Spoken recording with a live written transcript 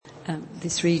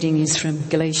This reading is from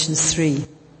Galatians 3,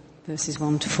 verses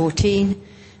 1 to 14.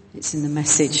 It's in the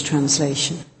Message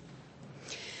translation.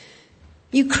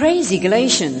 You crazy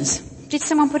Galatians! Did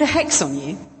someone put a hex on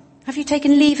you? Have you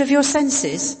taken leave of your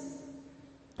senses?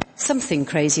 Something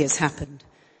crazy has happened,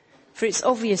 for it's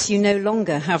obvious you no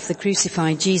longer have the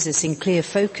crucified Jesus in clear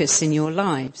focus in your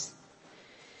lives.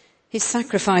 His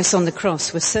sacrifice on the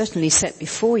cross was certainly set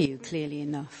before you clearly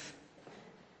enough.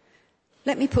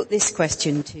 Let me put this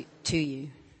question to you.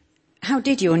 How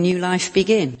did your new life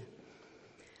begin?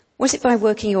 Was it by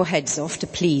working your heads off to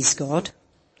please God?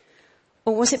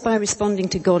 Or was it by responding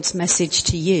to God's message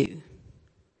to you?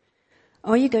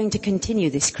 Are you going to continue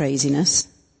this craziness?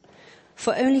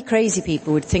 For only crazy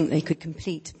people would think they could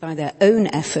complete by their own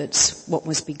efforts what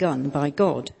was begun by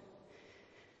God.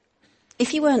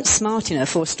 If you weren't smart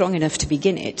enough or strong enough to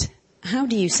begin it, how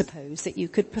do you suppose that you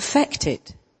could perfect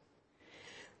it?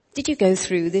 Did you go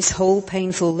through this whole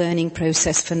painful learning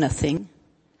process for nothing?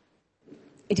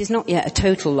 It is not yet a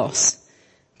total loss,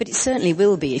 but it certainly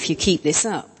will be if you keep this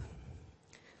up.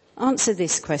 Answer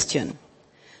this question.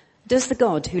 Does the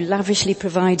God who lavishly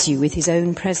provides you with his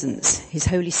own presence, his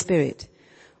Holy Spirit,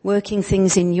 working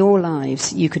things in your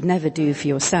lives you could never do for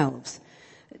yourselves,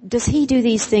 does he do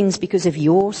these things because of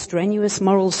your strenuous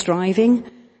moral striving,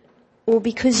 or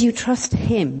because you trust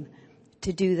him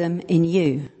to do them in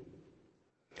you?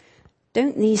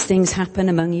 Don't these things happen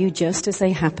among you just as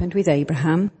they happened with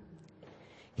Abraham?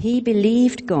 He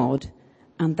believed God,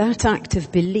 and that act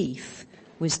of belief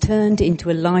was turned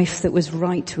into a life that was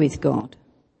right with God.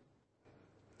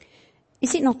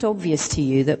 Is it not obvious to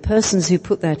you that persons who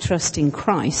put their trust in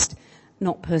Christ,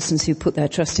 not persons who put their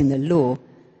trust in the law,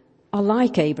 are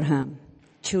like Abraham,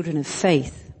 children of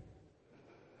faith?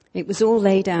 It was all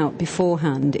laid out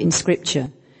beforehand in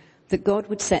Scripture that God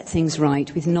would set things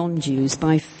right with non-Jews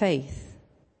by faith.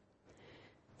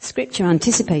 Scripture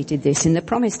anticipated this in the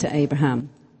promise to Abraham,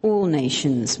 all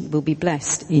nations will be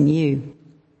blessed in you.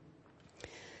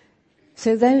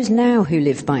 So those now who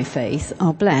live by faith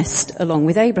are blessed along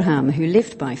with Abraham who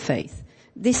lived by faith.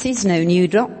 This is no new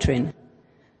doctrine.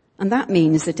 And that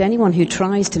means that anyone who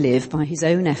tries to live by his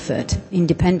own effort,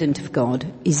 independent of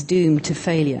God, is doomed to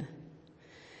failure.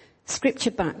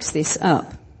 Scripture backs this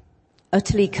up.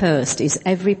 Utterly cursed is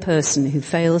every person who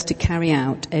fails to carry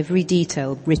out every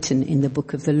detail written in the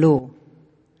book of the law.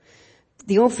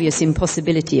 The obvious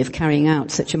impossibility of carrying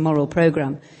out such a moral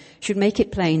program should make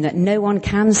it plain that no one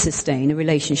can sustain a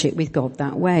relationship with God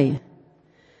that way.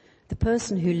 The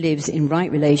person who lives in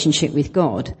right relationship with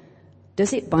God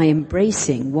does it by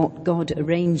embracing what God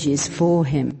arranges for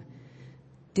him.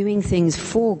 Doing things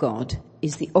for God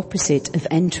is the opposite of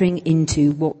entering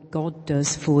into what God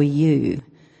does for you.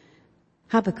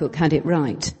 Habakkuk had it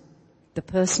right. The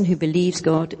person who believes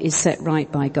God is set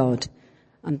right by God,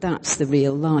 and that's the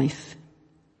real life.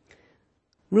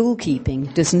 Rule-keeping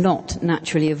does not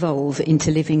naturally evolve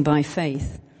into living by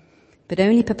faith, but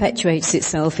only perpetuates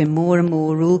itself in more and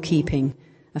more rule-keeping,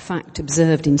 a fact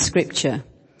observed in Scripture.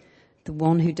 The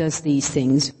one who does these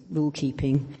things,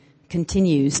 rule-keeping,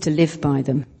 continues to live by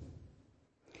them.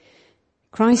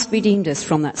 Christ redeemed us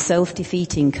from that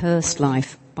self-defeating, cursed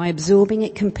life by absorbing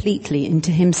it completely into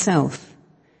himself.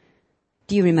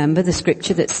 Do you remember the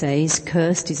scripture that says,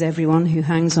 "Cursed is everyone who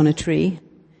hangs on a tree"?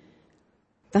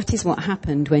 That is what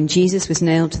happened when Jesus was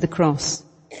nailed to the cross.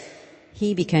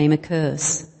 He became a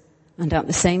curse, and at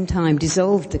the same time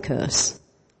dissolved the curse.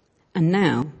 And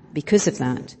now, because of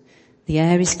that, the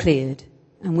air is cleared,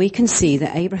 and we can see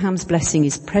that Abraham's blessing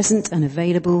is present and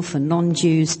available for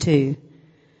non-Jews too.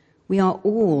 We are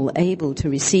all able to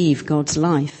receive God's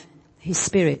life, his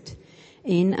Spirit,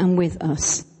 in and with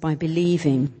us by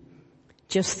believing,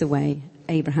 just the way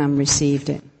Abraham received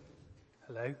it.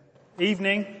 Hello.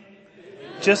 Evening.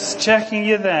 Just checking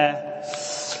you're there.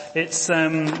 It's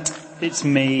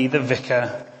me, the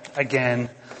vicar, again.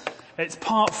 It's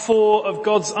part 4 of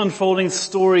God's unfolding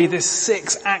story, this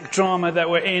 6-act drama that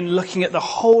we're in, looking at the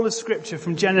whole of Scripture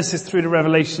from Genesis through to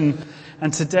Revelation.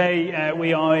 And today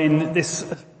we are in this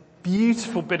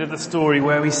beautiful bit of the story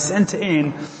where we center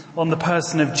in on the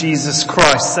person of Jesus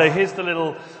Christ. So here's the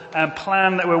little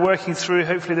plan that we're working through.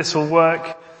 Hopefully this will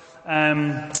work.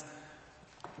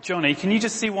 Johnny, can you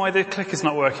just see why the clicker's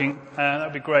not working? That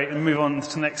would be great. And move on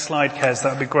to the next slide, Kez.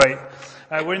 That would be great.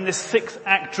 We're in this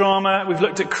 6-act drama. We've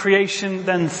looked at creation,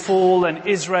 then fall, and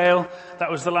Israel.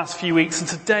 That was the last few weeks. And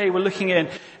today we're looking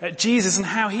at Jesus and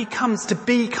how he comes to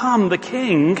become the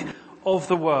king of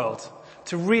the world,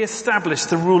 to re-establish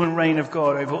the rule and reign of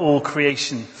God over all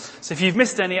creation. So if you've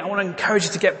missed any, I want to encourage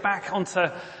you to get back onto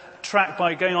track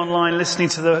by going online, listening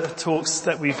to the talks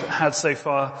that we've had so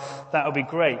far, that would be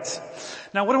great.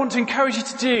 Now, what I want to encourage you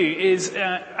to do is,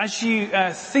 as you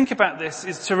think about this,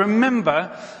 is to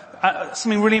remember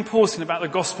something really important about the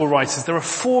gospel writers. There are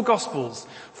 4 gospels,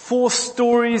 4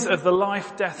 stories of the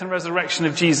life, death and resurrection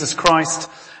of Jesus Christ.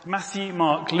 Matthew,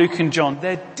 Mark, Luke and John.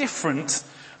 They're different,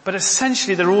 but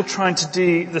essentially they're all trying to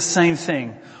do the same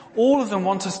thing. All of them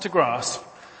want us to grasp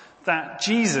that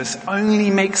Jesus only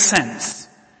makes sense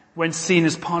when seen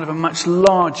as part of a much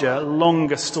larger,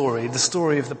 longer story, the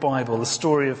story of the Bible, the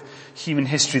story of human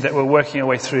history that we're working our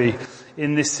way through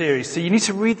in this series. So you need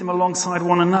to read them alongside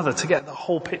one another to get the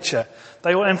whole picture.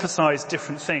 They all emphasize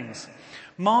different things.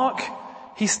 Mark,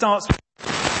 he starts with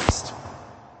Christ.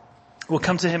 We'll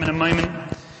come to him in a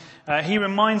moment. He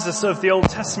reminds us of the Old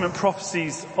Testament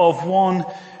prophecies of one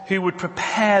who would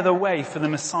prepare the way for the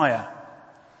Messiah.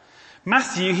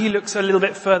 Matthew, he looks a little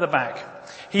bit further back.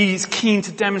 He's keen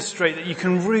to demonstrate that you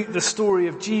can root the story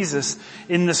of Jesus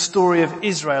in the story of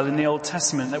Israel in the Old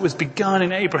Testament that was begun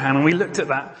in Abraham, and we looked at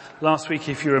that last week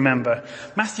if you remember.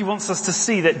 Matthew wants us to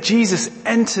see that Jesus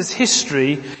enters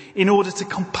history in order to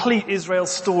complete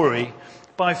Israel's story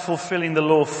by fulfilling the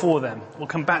law for them. We'll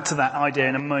come back to that idea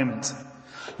in a moment.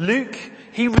 Luke,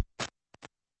 he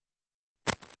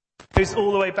goes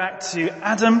all the way back to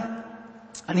Adam,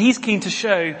 and he's keen to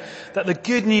show that the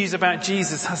good news about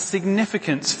Jesus has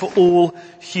significance for all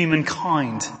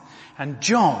humankind. And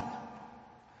John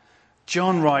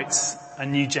writes a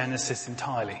new Genesis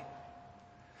entirely.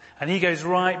 And he goes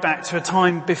right back to a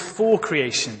time before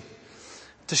creation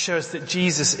to show us that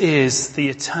Jesus is the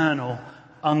eternal,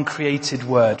 uncreated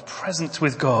Word, present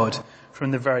with God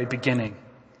from the very beginning.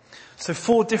 So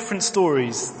 4 different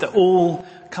stories that all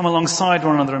come alongside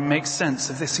one another and make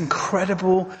sense of this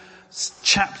incredible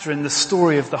chapter in the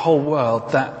story of the whole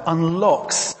world that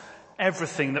unlocks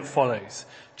everything that follows.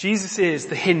 Jesus is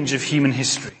the hinge of human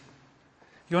history.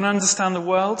 You want to understand the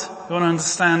world? You want to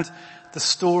understand the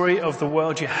story of the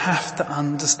world? You have to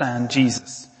understand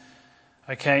Jesus.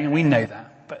 Okay, and we know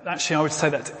that. But actually I would say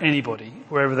that to anybody,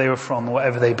 wherever they were from or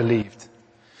whatever they believed.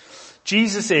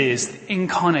 Jesus is the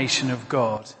incarnation of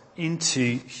God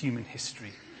into human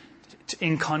history. To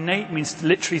incarnate means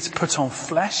literally to put on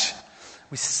flesh.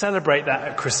 We celebrate that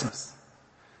at Christmas,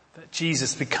 that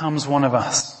Jesus becomes one of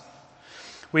us.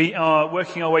 We are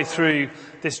working our way through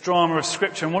this drama of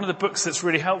Scripture, and one of the books that's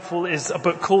really helpful is a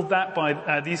book called that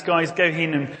by these guys,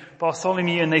 Goheen and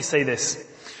Bartholomew, and they say this: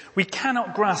 we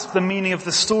cannot grasp the meaning of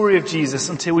the story of Jesus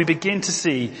until we begin to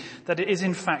see that it is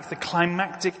in fact the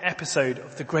climactic episode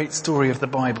of the great story of the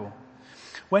Bible.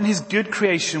 When his good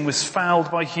creation was fouled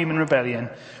by human rebellion,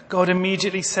 God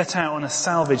immediately set out on a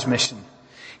salvage mission.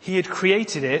 He had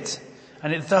created it,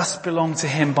 and it thus belonged to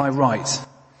him by right.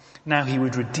 Now he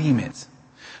would redeem it,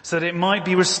 so that it might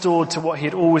be restored to what he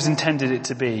had always intended it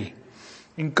to be.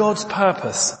 In God's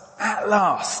purpose, at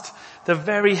last, the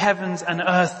very heavens and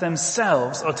earth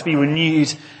themselves are to be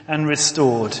renewed and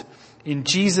restored. In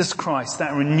Jesus Christ,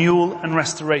 that renewal and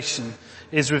restoration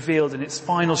is revealed in its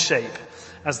final shape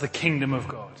as the kingdom of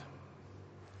God.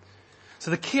 So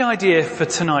the key idea for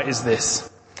tonight is this: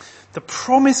 the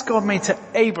promise God made to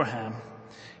Abraham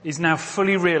is now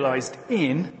fully realized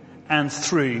in and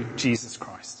through Jesus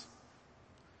Christ.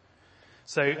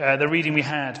 So the reading we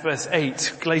had, verse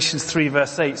 8, Galatians 3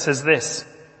 verse 8 says this.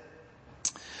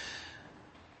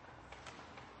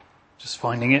 Just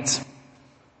finding it.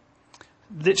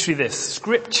 Literally this: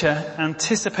 Scripture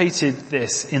anticipated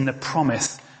this in the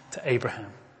promise to Abraham.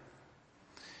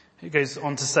 It goes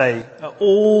on to say,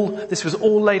 this was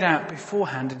all laid out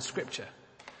beforehand in Scripture.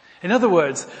 In other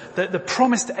words, the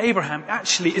promise to Abraham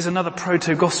actually is another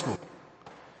proto-gospel.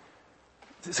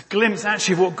 It's a glimpse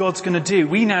actually of what God's going to do.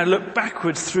 We now look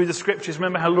backwards through the Scriptures.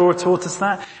 Remember how Laura taught us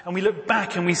that? And we look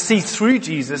back and we see through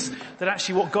Jesus that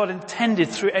actually what God intended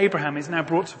through Abraham is now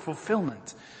brought to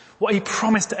fulfillment. What he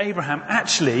promised to Abraham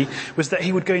actually was that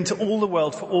he would go into all the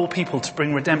world for all people to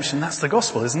bring redemption. That's the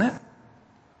gospel, isn't it?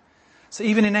 So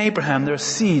even in Abraham, there are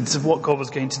seeds of what God was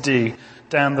going to do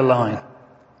down the line.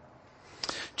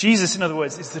 Jesus, in other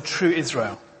words, is the true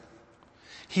Israel.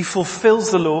 He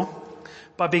fulfills the law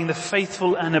by being the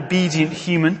faithful and obedient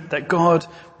human that God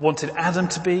wanted Adam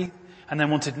to be, and then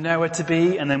wanted Noah to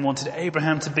be, and then wanted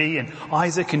Abraham to be, and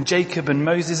Isaac and Jacob and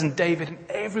Moses and David and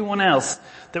everyone else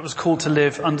that was called to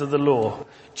live under the law.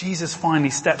 Jesus finally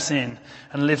steps in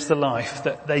and lives the life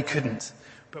that they couldn't,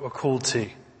 but were called to.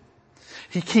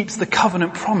 He keeps the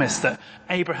covenant promise that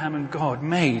Abraham and God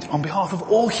made on behalf of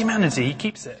all humanity. He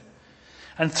keeps it.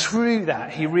 And through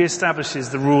that, he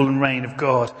reestablishes the rule and reign of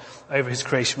God over his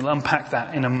creation. We'll unpack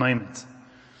that in a moment.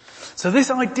 So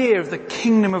this idea of the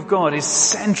kingdom of God is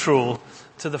central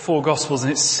to the four Gospels,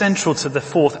 and it's central to the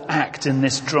fourth act in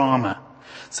this drama.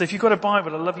 So if you've got a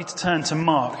Bible, I'd love you to turn to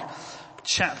Mark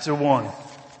chapter 1.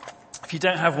 If you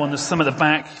don't have one, there's some at the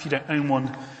back. If you don't own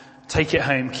one, take it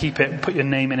home, keep it, put your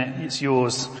name in it. It's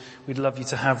yours. We'd love you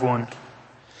to have one.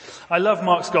 I love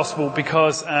Mark's Gospel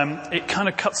because it kind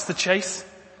of cuts the chase.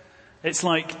 It's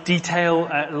like detail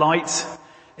light.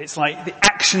 It's like the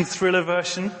action thriller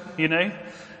version, you know.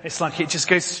 It's like it just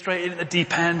goes straight in at the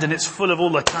deep end, and it's full of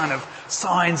all the kind of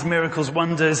signs, miracles,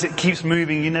 wonders. It keeps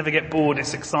moving. You never get bored.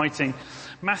 It's exciting.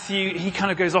 Matthew, he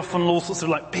kind of goes off on all sorts of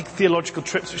like big theological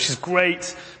trips, which is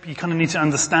great, but you kind of need to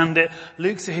understand it.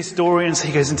 Luke's a historian, so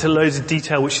he goes into loads of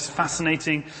detail, which is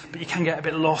fascinating, but you can get a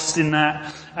bit lost in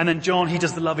that. And then John, he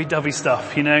does the lovey-dovey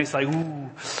stuff, you know, it's like, ooh.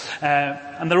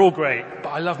 And they're all great, but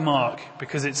I love Mark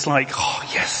because it's like, oh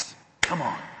yes, come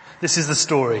on. This is the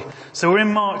story. So we're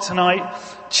in Mark tonight,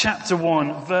 chapter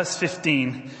 1, verse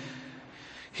 15.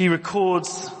 He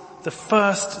records the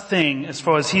first thing, as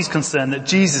far as he's concerned, that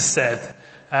Jesus said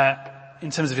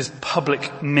in terms of his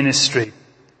public ministry.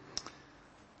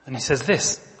 And he says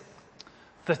this: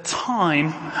 the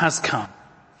time has come,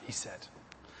 he said.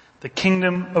 The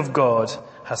kingdom of God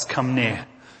has come near.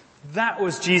 That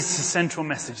was Jesus' central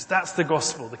message. That's the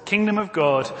gospel. The kingdom of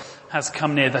God has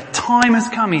come near. The time has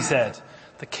come, he said.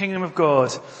 The kingdom of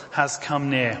God has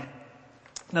come near.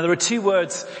 Now there are two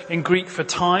words in Greek for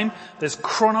time. There's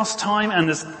chronos time and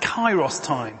there's kairos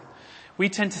time. We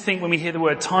tend to think when we hear the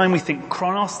word time, we think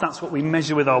chronos. That's what we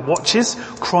measure with our watches,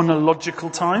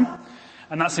 chronological time.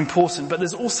 And that's important. But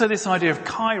there's also this idea of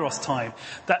kairos time.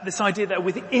 This idea that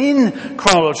within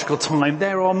chronological time,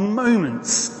 there are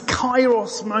moments,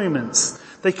 kairos moments.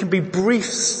 They can be brief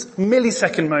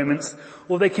millisecond moments,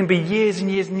 or they can be years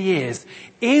and years and years,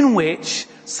 in which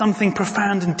something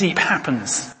profound and deep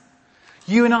happens.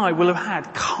 You and I will have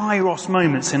had kairos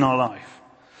moments in our life.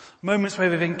 Moments where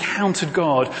we've encountered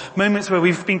God. Moments where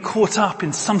we've been caught up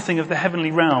in something of the heavenly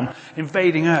realm,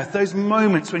 invading earth. Those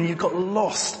moments when you got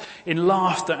lost in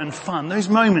laughter and fun. Those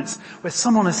moments where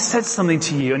someone has said something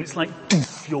to you and it's like,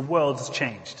 doof, your world has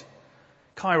changed.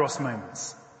 Kairos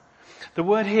moments. The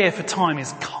word here for time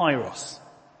is kairos.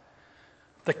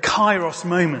 The kairos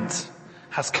moment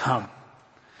has come.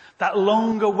 That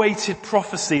long-awaited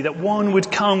prophecy that one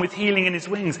would come with healing in his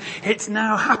wings, it's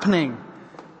now happening.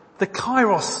 The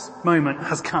kairos moment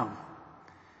has come.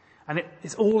 And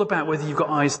it's all about whether you've got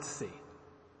eyes to see.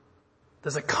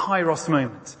 There's a kairos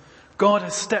moment. God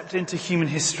has stepped into human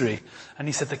history and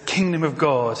he said the kingdom of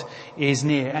God is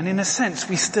near. And in a sense,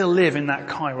 we still live in that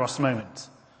kairos moment.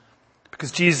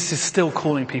 Because Jesus is still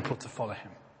calling people to follow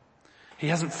him. He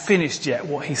hasn't finished yet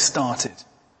what he started.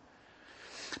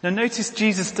 Now notice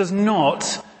Jesus does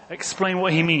not explain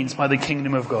what he means by the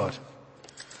kingdom of God.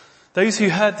 Those who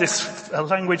heard this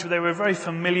language, they were very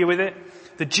familiar with it.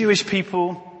 The Jewish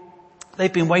people,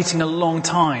 they've been waiting a long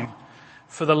time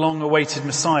for the long-awaited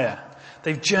Messiah.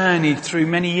 They've journeyed through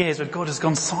many years where God has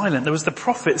gone silent. There was the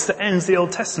prophets that ends the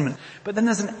Old Testament. But then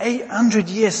there's an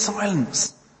 800-year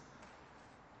silence.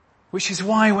 Which is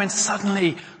why when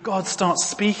suddenly God starts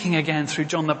speaking again through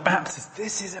John the Baptist,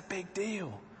 this is a big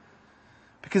deal.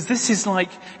 Because this is like,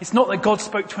 it's not that God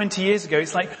spoke 20 years ago,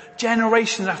 it's like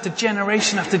generation after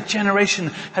generation after generation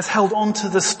has held on to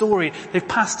the story. They've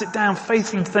passed it down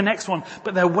faithfully to the next one,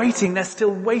 but they're waiting, they're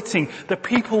still waiting. The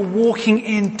people walking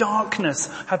in darkness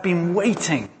have been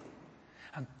waiting.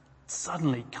 And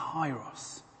suddenly,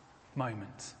 kairos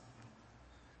moment.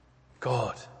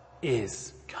 God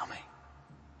is coming.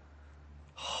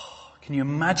 Can you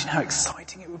imagine how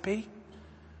exciting it would be?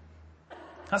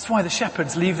 That's why the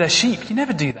shepherds leave their sheep. You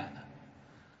never do that.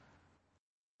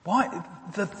 Why?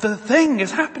 The thing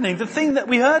is happening. The thing that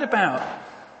we heard about.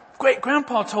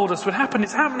 Great-grandpa told us would happen.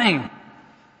 It's happening.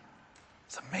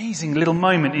 It's an amazing little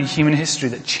moment in human history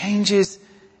that changes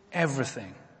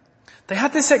everything. They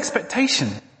had this expectation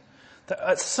that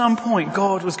at some point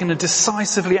God was going to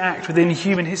decisively act within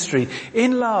human history,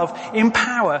 in love, in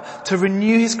power, to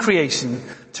renew his creation,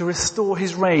 to restore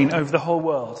his reign over the whole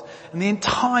world. And the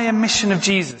entire mission of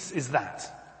Jesus is that.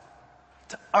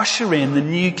 To usher in the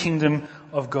new kingdom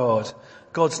of God,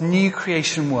 God's new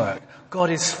creation work.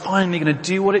 God is finally going to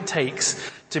do what it takes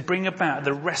to bring about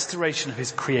the restoration of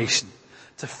his creation.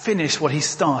 To finish what he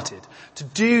started. To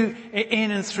do in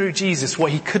and through Jesus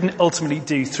what he couldn't ultimately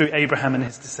do through Abraham and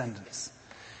his descendants.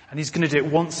 And he's going to do it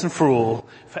once and for all,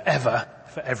 forever,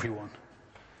 for everyone.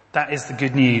 That is the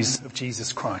good news of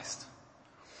Jesus Christ.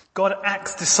 God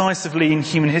acts decisively in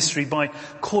human history by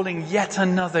calling yet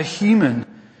another human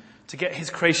to get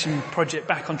his creation project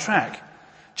back on track.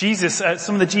 Jesus,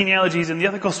 some of the genealogies in the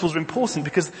other Gospels are important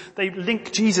because they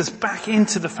link Jesus back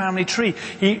into the family tree.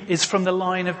 He is from the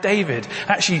line of David.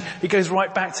 Actually, it goes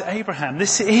right back to Abraham.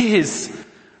 This is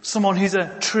someone who's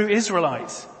a true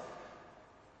Israelite.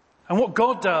 And what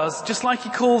God does, just like he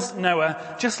calls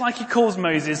Noah, just like he calls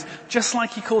Moses, just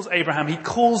like he calls Abraham, he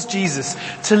calls Jesus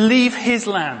to leave his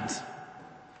land,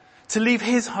 to leave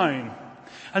his home,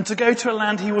 and to go to a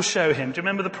land he will show him. Do you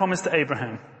remember the promise to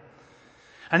Abraham?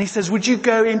 And he says, would you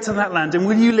go into that land and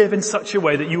will you live in such a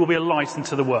way that you will be a light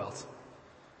into the world?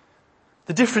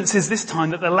 The difference is this time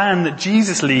that the land that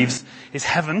Jesus leaves is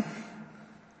heaven.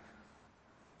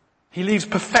 He leaves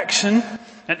perfection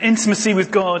and intimacy with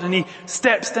God, and he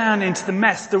steps down into the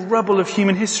mess, the rubble of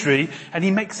human history, and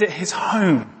he makes it his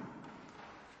home.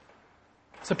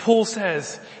 So Paul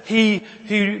says, he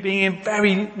who being in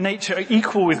very nature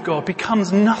equal with God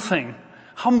becomes nothing,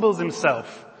 humbles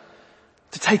himself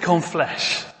to take on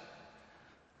flesh.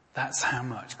 That's how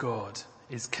much God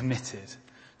is committed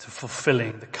to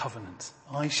fulfilling the covenant.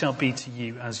 I shall be to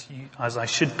you as I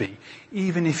should be,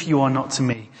 even if you are not to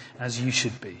me as you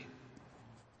should be.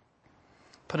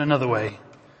 Put another way,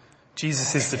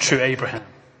 Jesus is the true Abraham,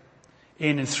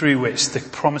 in and through which the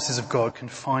promises of God can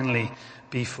finally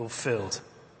be fulfilled.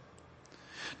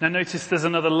 Now notice there's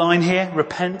another line here,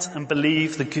 repent and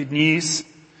believe the good news.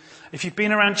 If you've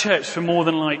been around church for more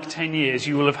than 10 years,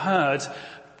 you will have heard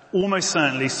almost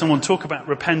certainly someone talk about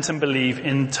repent and believe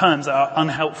in terms that are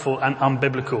unhelpful and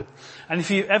unbiblical. And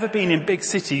if you've ever been in big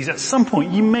cities, at some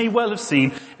point you may well have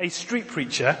seen a street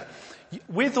preacher,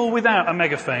 with or without a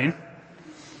megaphone,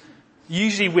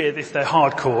 usually with, if they're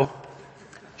hardcore,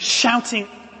 shouting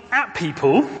at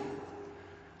people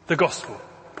the gospel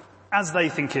as they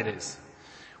think it is,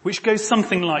 which goes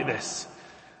something like this.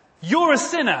 You're a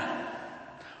sinner.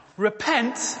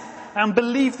 Repent and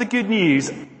believe the good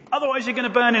news. Otherwise you're going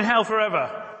to burn in hell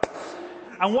forever.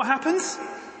 And what happens?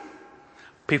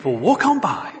 People walk on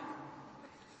by.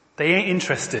 They ain't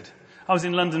interested. I was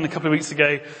in London a couple of weeks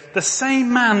ago. The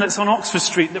same man that's on Oxford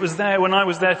Street that was there when I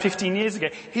was there 15 years ago,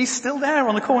 he's still there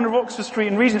on the corner of Oxford Street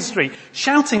and Regent Street,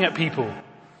 shouting at people.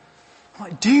 I'm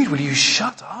like, dude, will you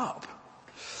shut up?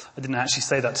 I didn't actually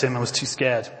say that to him. I was too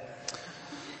scared.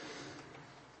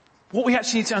 What we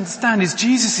actually need to understand is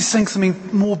Jesus is saying something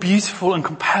more beautiful and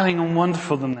compelling and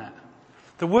wonderful than that.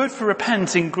 The word for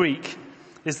repent in Greek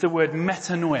is the word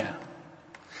metanoia.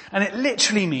 And it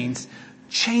literally means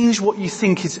change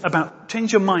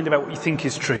your mind about what you think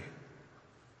is true.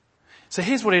 So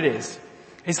here's what it is.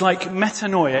 It's like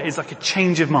metanoia is like a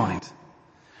change of mind.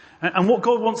 And what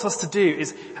God wants us to do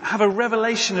is have a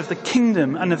revelation of the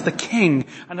kingdom and of the king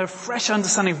and a fresh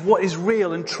understanding of what is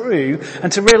real and true,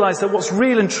 and to realize that what's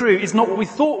real and true is not what we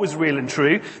thought was real and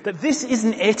true, that this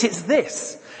isn't it, it's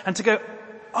this. And to go,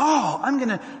 I'm going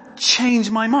to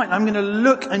change my mind. I'm going to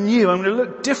look anew. I'm going to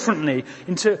look differently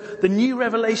into the new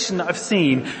revelation that I've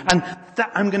seen, and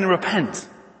that I'm going to repent.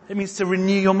 It means to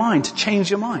renew your mind, to change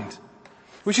your mind.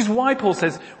 Which is why Paul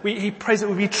says, he prays that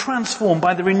we be transformed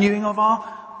by the renewing of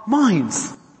our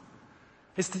minds.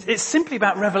 It's simply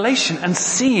about revelation and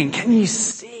seeing. Can you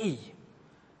see?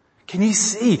 Can you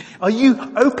see? Are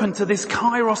you open to this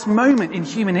kairos moment in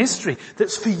human history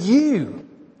that's for you?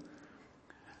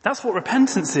 That's what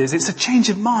repentance is. It's a change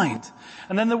of mind.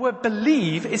 And then the word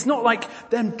believe, it's not like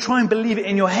them try and believe it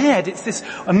in your head. It's this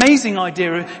amazing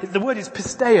idea of, the word is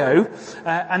pisteo,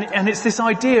 and it's this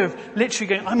idea of literally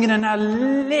going, I'm going to now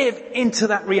live into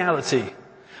that reality.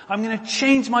 I'm going to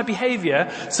change my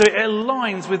behavior so it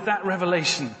aligns with that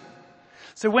revelation.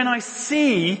 So when I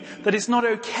see that it's not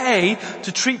okay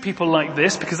to treat people like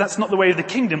this, because that's not the way of the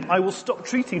kingdom, I will stop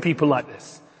treating people like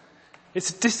this.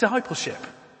 It's discipleship.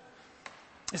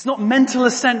 It's not mental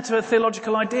assent to a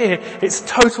theological idea. It's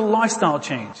total lifestyle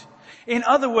change. In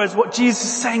other words, what Jesus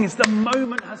is saying is the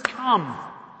moment has come.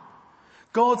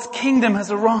 God's kingdom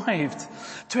has arrived.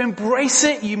 To embrace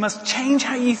it, you must change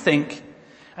how you think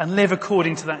and live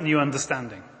according to that new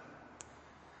understanding.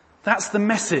 That's the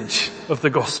message of the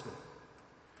gospel.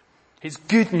 It's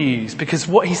good news because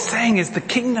what he's saying is the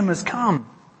kingdom has come.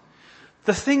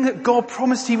 The thing that God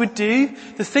promised he would do,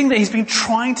 the thing that he's been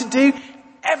trying to do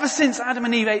ever since Adam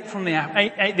and Eve ate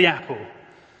the apple,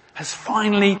 has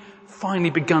finally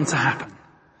begun to happen.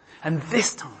 And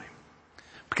this time,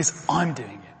 because I'm doing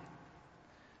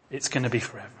it, it's going to be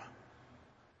forever.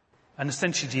 And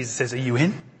essentially Jesus says, are you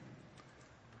in?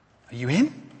 Are you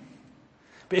in?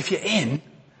 But if you're in,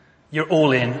 you're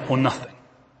all in or nothing.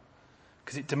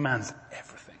 Because it demands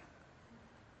everything.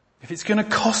 If it's going to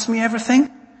cost me everything,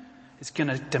 it's going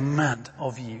to demand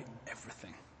of you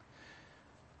everything.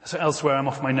 So elsewhere I'm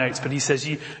off my notes, but he says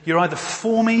you're either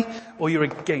for me or you're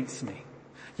against me.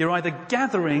 You're either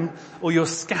gathering or you're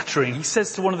scattering. He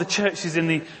says to one of the churches in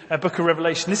the book of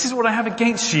Revelation, this is what I have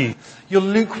against you. You're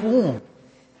lukewarm.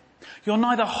 You're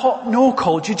neither hot nor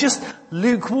cold. You're just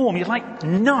lukewarm. You're like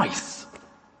nice.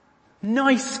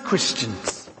 Nice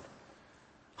Christians.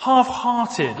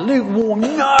 Half-hearted. Lukewarm.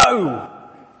 No!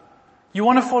 You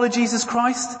want to follow Jesus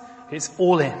Christ? It's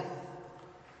all in.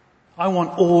 I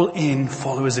want all in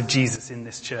followers of Jesus in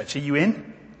this church. Are you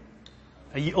in?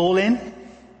 Are you all in?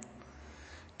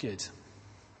 Good.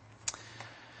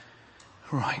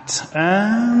 Right.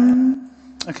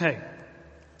 Okay.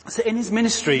 So in his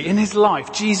ministry, in his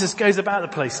life, Jesus goes about the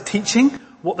place teaching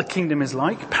what the kingdom is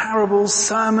like. Parables,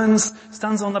 sermons,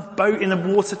 stands on the boat in the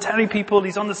water telling people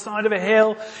he's on the side of a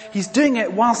hill. He's doing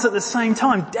it whilst at the same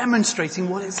time demonstrating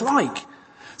what it's like.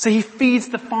 So he feeds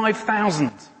the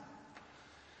 5,000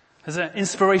 as an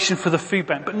inspiration for the food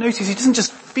bank. But notice he doesn't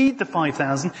just feed the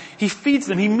 5,000, he feeds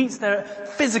them, he meets their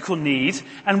physical need,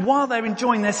 and while they're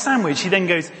enjoying their sandwich, he then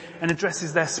goes and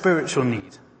addresses their spiritual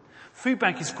need. Food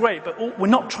bank is great, but we're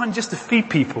not trying just to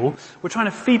feed people, we're trying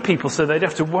to feed people so they don't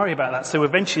have to worry about that, so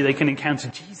eventually they can encounter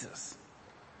Jesus.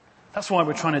 That's why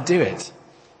we're trying to do it.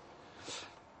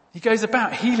 He goes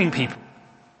about healing people.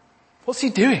 What's he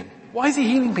doing? Why is he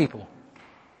healing people?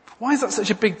 Why is that such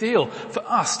a big deal for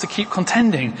us to keep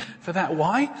contending for that?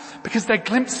 Why? Because they're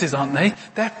glimpses, aren't they?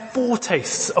 They're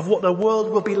foretastes of what the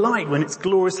world will be like when it's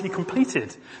gloriously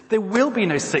completed. There will be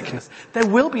no sickness. There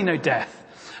will be no death.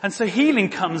 And so healing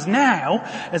comes now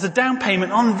as a down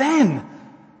payment on then.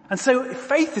 And so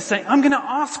faith is saying, I'm going to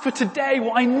ask for today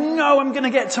what I know I'm going to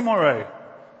get tomorrow.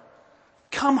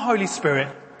 Come, Holy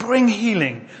Spirit. Bring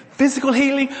healing. Physical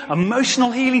healing,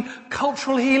 emotional healing,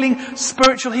 cultural healing,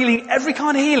 spiritual healing, every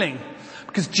kind of healing.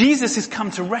 Because Jesus has come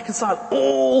to reconcile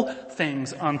all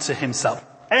things unto himself.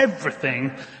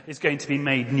 Everything is going to be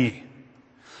made new.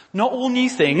 Not all new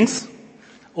things,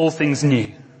 all things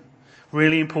new.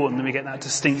 Really important that we get that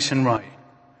distinction right.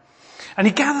 And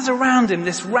he gathers around him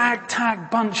this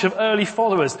ragtag bunch of early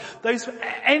followers.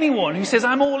 Anyone who says,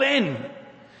 I'm all in.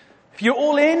 If you're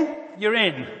all in, you're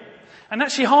in. And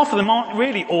actually half of them aren't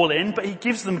really all in, but he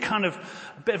gives them kind of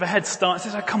a bit of a head start. He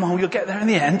says, oh, come on, you'll get there in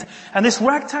the end. And this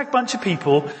ragtag bunch of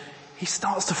people, he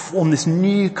starts to form this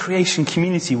new creation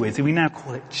community with, who we now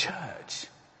call it church.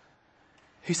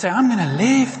 Who say, I'm going to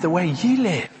live the way you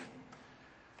live.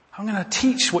 I'm going to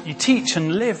teach what you teach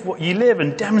and live what you live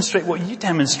and demonstrate what you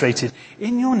demonstrated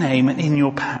in your name and in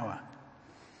your power.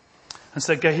 And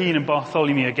so Gaheen and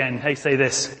Bartholomew again, they say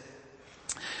this.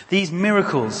 These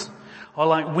miracles are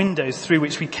like windows through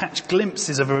which we catch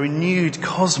glimpses of a renewed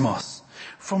cosmos,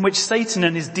 from which Satan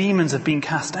and his demons have been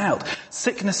cast out.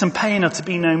 Sickness and pain are to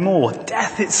be no more.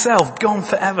 Death itself gone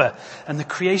forever, and the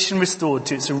creation restored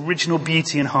to its original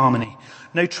beauty and harmony.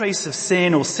 No trace of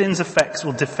sin or sin's effects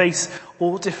will deface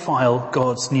or defile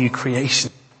God's new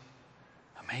creation.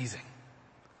 Amazing.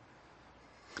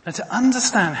 Now, to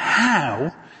understand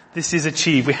how this is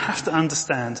achieved, we have to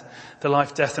understand the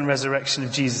life, death and resurrection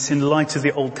of Jesus in light of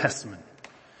the Old Testament,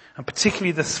 and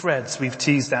particularly the threads we've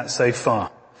teased out so far.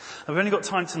 I've only got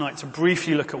time tonight to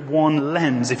briefly look at one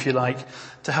lens, if you like,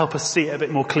 to help us see it a bit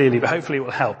more clearly, but hopefully it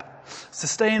will help. So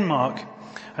stay in Mark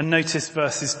and notice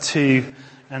verses 2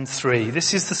 and 3.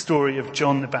 This is the story of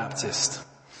John the Baptist.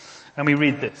 And we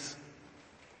read this.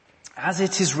 As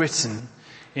it is written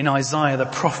in Isaiah the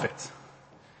prophet.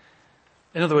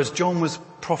 In other words, John was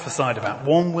prophesied about.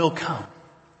 One will come.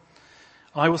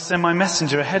 I will send my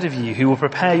messenger ahead of you who will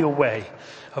prepare your way.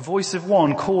 A voice of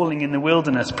one calling in the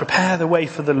wilderness, prepare the way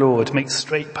for the Lord, make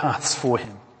straight paths for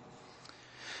him.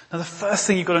 Now the first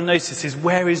thing you've got to notice is,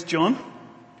 where is John?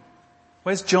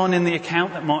 Where's John in the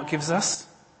account that Mark gives us?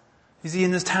 Is he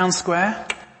in the town square?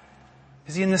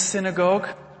 Is he in the synagogue?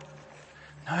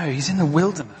 No, he's in the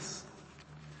wilderness.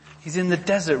 He's in the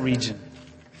desert region.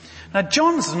 Now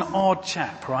John's an odd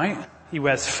chap, right? He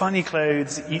wears funny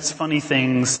clothes, eats funny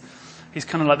things. He's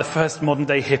kind of like the first modern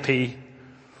day hippie.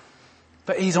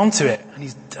 But he's onto it, and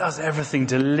he does everything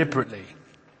deliberately.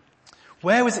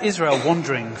 Where was Israel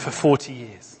wandering for 40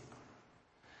 years?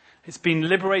 It's been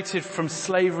liberated from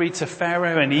slavery to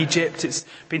Pharaoh and Egypt. It's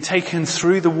been taken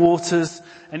through the waters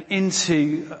and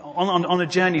on a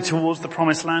journey towards the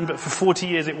promised land. But for 40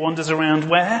 years it wanders around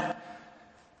where?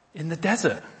 In the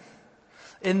desert.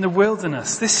 In the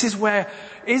wilderness. This is where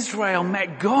Israel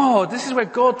met God. This is where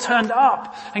God turned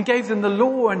up and gave them the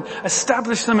law and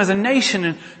established them as a nation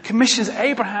and commissions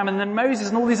Abraham and then Moses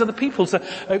and all these other people to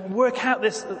work out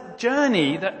this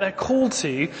journey that they're called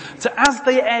to as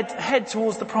they head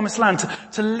towards the promised land,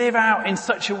 to live out in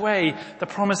such a way the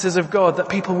promises of God that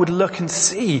people would look and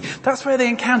see. That's where they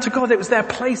encounter God. It was their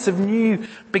place of new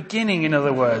beginning, in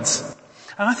other words.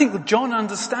 And I think that John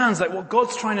understands that what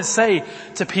God's trying to say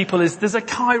to people is there's a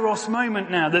kairos moment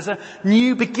now. There's a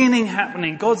new beginning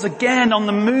happening. God's again on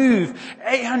the move.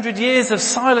 800 years of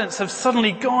silence have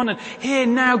suddenly gone, and here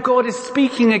now God is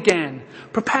speaking again.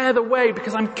 Prepare the way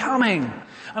because I'm coming.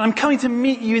 And I'm coming to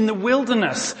meet you in the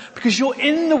wilderness because you're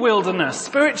in the wilderness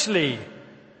spiritually.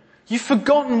 You've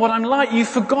forgotten what I'm like. You've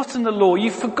forgotten the law.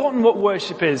 You've forgotten what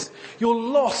worship is. You're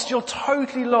lost. You're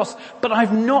totally lost. But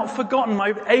I've not forgotten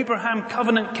my Abraham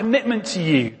covenant commitment to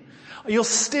you. You're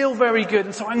still very good.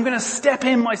 And so I'm going to step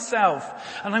in myself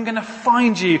and I'm going to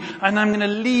find you and I'm going to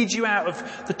lead you out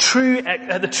of the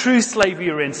true slavery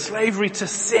you're in, slavery to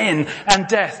sin and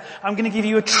death. I'm going to give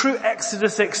you a true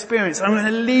Exodus experience. I'm going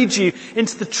to lead you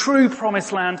into the true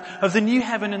promised land of the new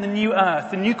heaven and the new earth,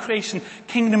 the new creation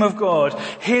kingdom of God.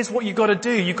 Here's what you've got to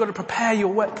do. You've got to prepare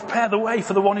the way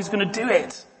for the one who's going to do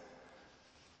it.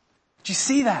 Do you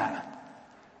see that?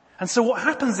 And so what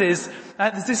happens is,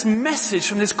 there's this message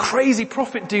from this crazy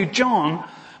prophet dude, John,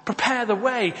 prepare the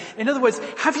way. In other words,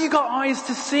 have you got eyes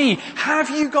to see? Have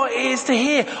you got ears to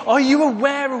hear? Are you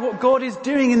aware of what God is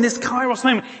doing in this kairos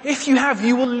moment? If you have,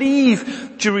 you will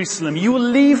leave Jerusalem. You will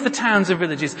leave the towns and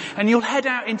villages and you'll head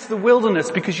out into the wilderness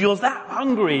because you're that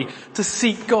hungry to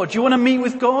seek God. Do you want to meet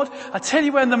with God? I tell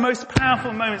you where the most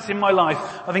powerful moments in my life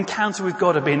of encounter with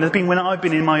God have been. They've been when I've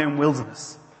been in my own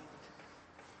wilderness.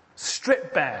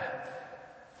 Stripped bare.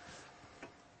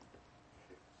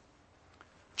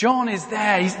 John is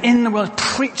there, he's in the world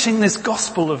preaching this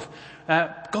gospel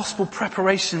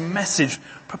preparation message.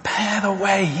 Prepare the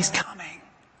way, he's coming.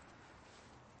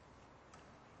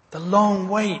 The long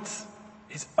wait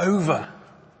is over.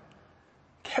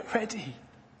 Get ready.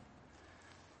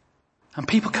 And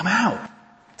people come out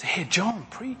to hear John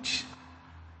preach.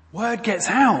 Word gets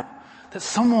out that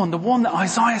someone, the one that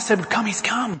Isaiah said would come, he's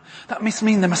come. That must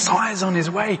mean the Messiah's on his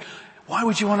way. Why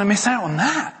would you want to miss out on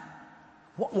that?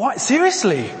 Why?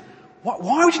 Seriously?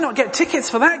 Why would you not get tickets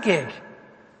for that gig?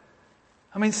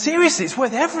 I mean, seriously, it's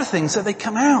worth everything, so they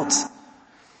come out.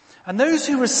 And those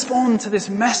who respond to this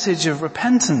message of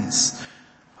repentance,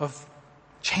 of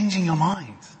changing your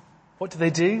mind, what do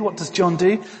they do? What does John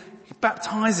do? He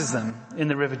baptizes them in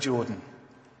the River Jordan.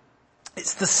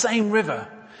 It's the same river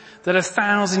that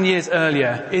 1,000 years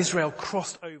earlier Israel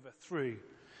crossed over through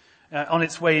on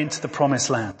its way into the promised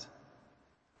land.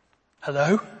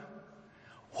 Hello?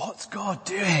 What's God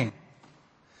doing?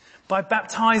 By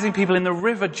baptizing people in the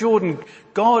River Jordan,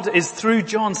 God is through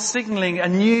John signaling a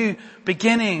new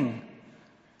beginning.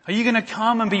 Are you going to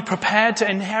come and be prepared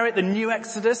to inherit the new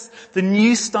Exodus, the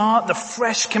new start, the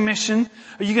fresh commission?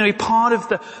 Are you going to be part of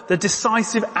the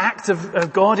decisive act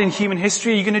of God in human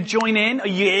history? Are you going to join in? Are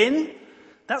you in?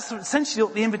 That's essentially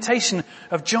what the invitation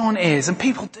of John is. And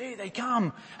people do. They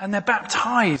come and they're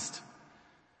baptized.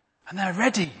 And they're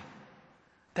ready.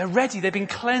 They're ready. They've been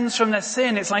cleansed from their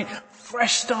sin. It's like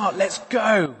fresh start. Let's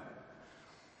go.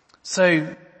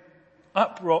 So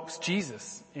up rocks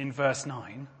Jesus in verse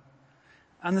 9.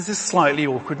 And there's this slightly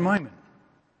awkward moment.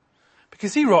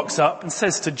 Because he rocks up and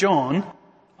says to John,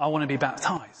 I want to be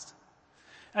baptized.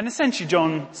 And essentially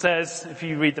John says, if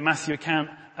you read the Matthew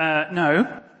account,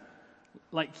 no.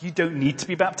 Like, you don't need to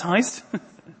be baptized.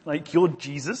 Like, you're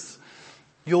Jesus.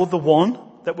 You're the one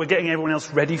that we're getting everyone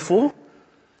else ready for.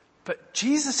 But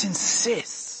Jesus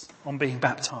insists on being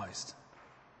baptized.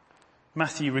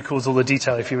 Matthew records all the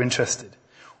detail if you're interested.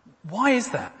 Why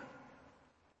is that?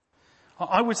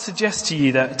 I would suggest to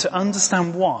you that to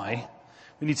understand why,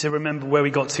 we need to remember where we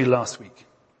got to last week.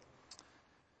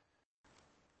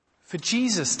 For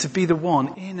Jesus to be the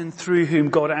one in and through whom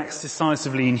God acts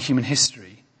decisively in human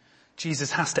history,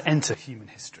 Jesus has to enter human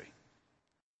history.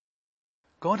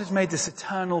 God has made this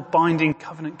eternal binding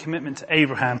covenant commitment to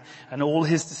Abraham and all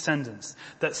his descendants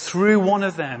that through one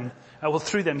of them,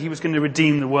 through them he was going to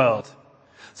redeem the world.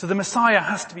 So the Messiah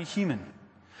has to be human.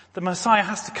 The Messiah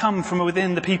has to come from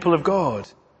within the people of God.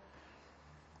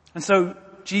 And so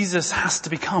Jesus has to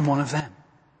become one of them.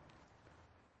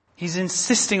 He's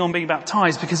insisting on being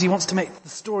baptized because he wants to make the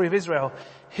story of Israel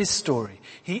his story.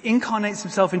 He incarnates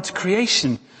himself into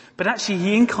creation, but actually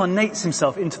he incarnates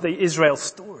himself into the Israel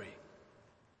story.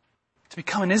 To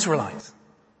become an Israelite.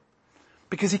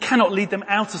 Because he cannot lead them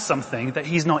out of something that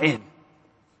he's not in.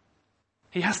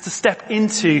 He has to step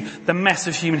into the mess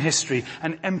of human history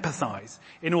and empathize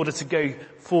in order to go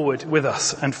forward with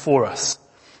us and for us.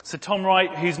 So Tom Wright,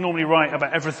 who's normally right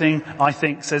about everything, I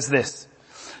think, says this.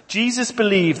 Jesus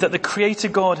believed that the Creator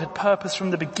God had purpose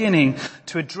from the beginning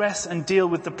to address and deal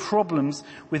with the problems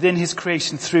within his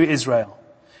creation through Israel.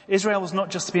 Israel was not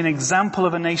just to be an example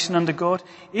of a nation under God.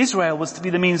 Israel was to be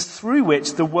the means through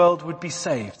which the world would be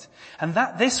saved. And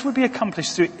that this would be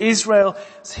accomplished through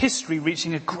Israel's history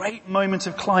reaching a great moment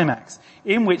of climax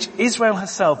in which Israel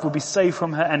herself would be saved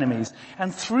from her enemies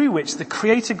and through which the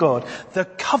Creator God, the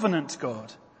covenant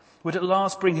God, would at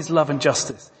last bring his love and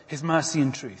justice, his mercy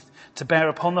and truth to bear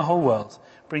upon the whole world,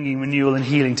 bringing renewal and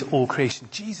healing to all creation.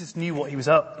 Jesus knew what he was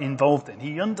involved in.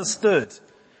 He understood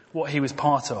what he was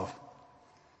part of.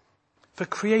 For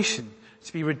creation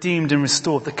to be redeemed and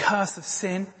restored, the curse of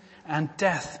sin and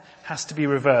death has to be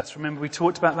reversed. Remember we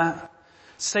talked about that?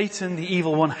 Satan, the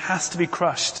evil one, has to be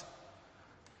crushed.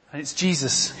 And it's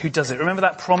Jesus who does it. Remember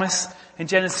that promise in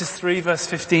Genesis 3 verse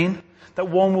 15? That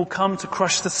one will come to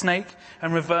crush the snake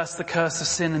and reverse the curse of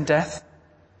sin and death?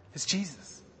 It's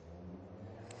Jesus.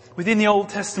 Within the Old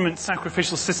Testament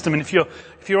sacrificial system, and if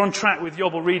you're on track with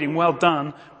Yobel reading, well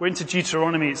done. We're into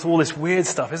Deuteronomy. It's all this weird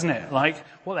stuff, isn't it? Like,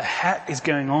 what the heck is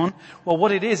going on? Well,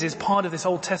 what it is part of this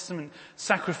Old Testament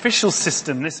sacrificial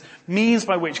system, this means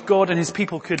by which God and his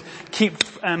people could keep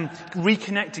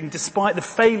reconnecting despite the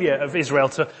failure of Israel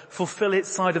to fulfill its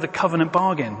side of the covenant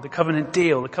bargain, the covenant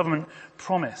deal, the covenant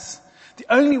promise. The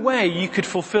only way you could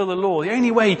fulfill the law, the only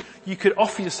way you could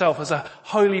offer yourself as a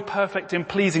holy, perfect and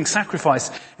pleasing sacrifice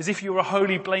is if you were a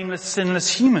holy, blameless,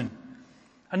 sinless human.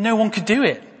 And no one could do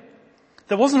it.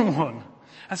 There wasn't one.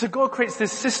 And so God creates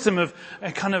this system of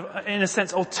a kind of, in a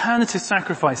sense, alternative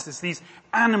sacrifices, these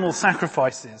animal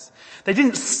sacrifices. They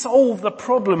didn't solve the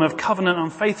problem of covenant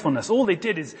unfaithfulness. All they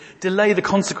did is delay the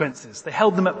consequences. They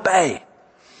held them at bay.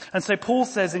 And so Paul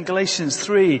says in Galatians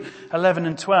 3:11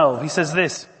 and 12, he says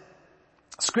this,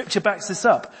 Scripture backs this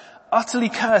up. Utterly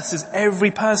curses every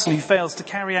person who fails to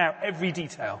carry out every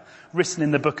detail written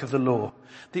in the book of the law.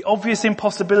 The obvious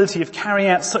impossibility of carrying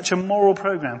out such a moral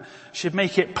program should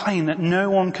make it plain that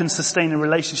no one can sustain a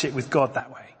relationship with God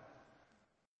that way.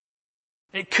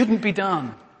 It couldn't be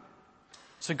done.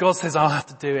 So God says, I'll have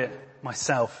to do it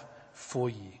myself for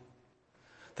you.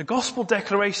 The gospel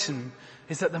declaration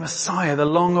is that the Messiah, the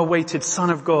long-awaited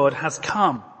Son of God, has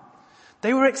come.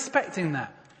 They were expecting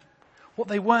that. What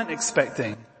they weren't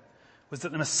expecting was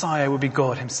that the Messiah would be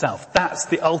God himself. That's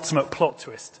the ultimate plot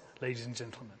twist, ladies and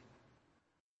gentlemen.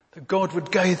 That God would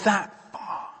go that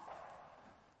far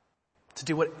to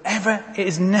do whatever it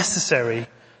is necessary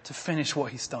to finish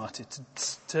what he started,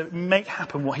 to make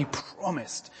happen what he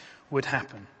promised would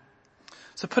happen.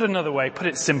 So put another way, put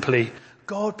it simply,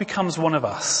 God becomes one of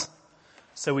us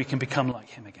so we can become like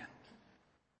him again.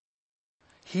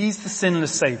 He's the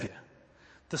sinless Saviour,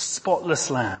 the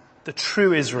spotless Lamb, the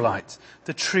true Israelite,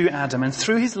 the true Adam. And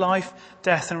through his life,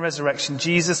 death and resurrection,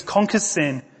 Jesus conquers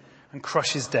sin and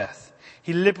crushes death.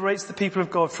 He liberates the people of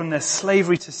God from their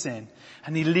slavery to sin,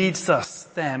 and he leads us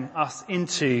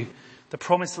into the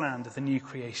promised land of the new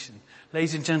creation.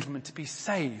 Ladies and gentlemen, to be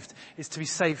saved is to be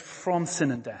saved from sin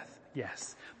and death,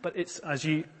 yes. But it's, as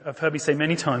you have heard me say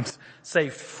many times,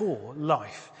 saved for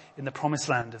life in the promised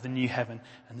land of the new heaven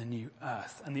and the new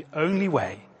earth. And the only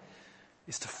way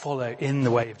is to follow in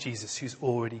the way of Jesus, who's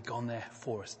already gone there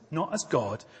for us. Not as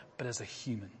God, but as a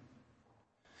human.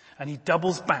 And he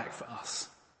doubles back for us.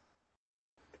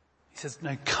 He says,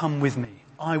 no, come with me.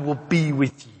 I will be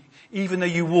with you. Even though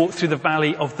you walk through the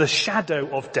valley of the shadow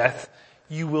of death,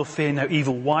 you will fear no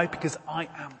evil. Why? Because I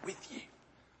am with you.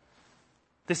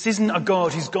 This isn't a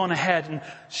God who's gone ahead and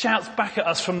shouts back at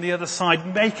us from the other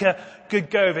side, make a good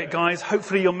go of it, guys.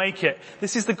 Hopefully you'll make it.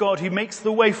 This is the God who makes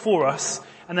the way for us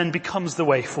and then becomes the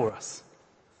way for us.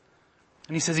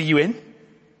 And he says, are you in?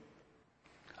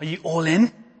 Are you all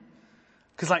in?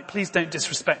 Because please don't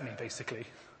disrespect me, basically.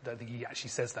 I don't think he actually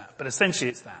says that, but essentially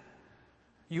it's that.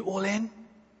 You all in?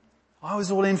 I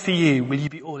was all in for you. Will you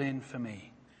be all in for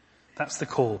me? That's the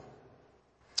call.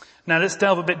 Now let's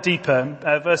delve a bit deeper.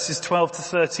 Verses 12 to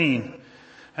 13.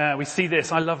 We see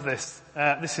this. I love this.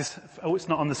 It's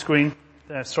not on the screen.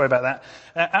 Sorry about that.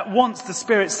 At once the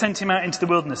Spirit sent him out into the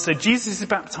wilderness. So Jesus is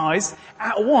baptized.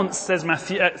 At once, says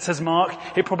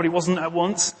Mark. It probably wasn't at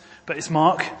once, but it's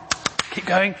Mark. Keep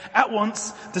going. At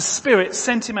once the Spirit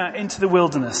sent him out into the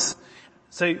wilderness.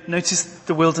 So notice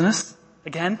the wilderness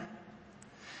again.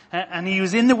 And he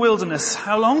was in the wilderness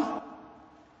how long?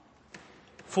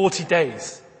 40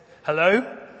 days.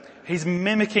 Hello? He's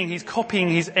mimicking, he's copying,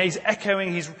 he's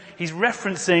echoing, he's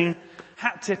referencing,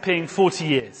 hat-tipping 40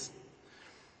 years.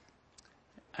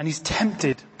 And he's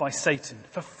tempted by Satan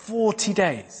for 40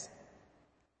 days.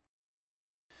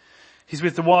 He's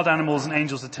with the wild animals and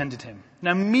angels attended him.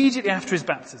 Now immediately after his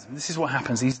baptism, this is what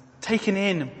happens. He's taken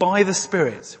in by the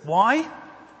Spirit. Why?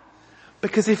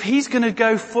 Because if he's going to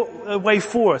go a way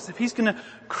for us, if he's going to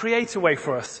create a way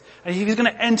for us, and if he's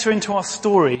going to enter into our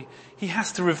story, he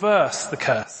has to reverse the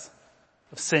curse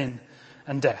of sin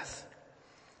and death.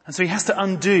 And so he has to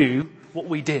undo what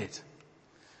we did.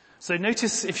 So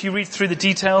notice, if you read through the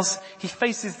details, he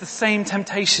faces the same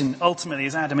temptation ultimately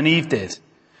as Adam and Eve did.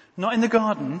 Not in the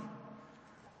garden,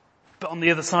 but on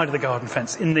the other side of the garden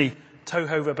fence, in the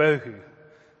tohu vabohu,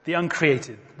 the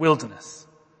uncreated wilderness.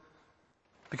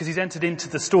 Because he's entered into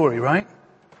the story, right?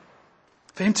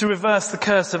 For him to reverse the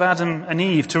curse of Adam and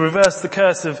Eve, to reverse the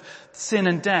curse of sin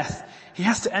and death, he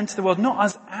has to enter the world not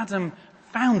as Adam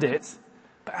found it,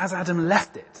 but as Adam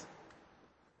left it.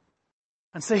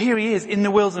 And so here he is in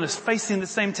the wilderness, facing the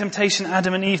same temptation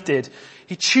Adam and Eve did.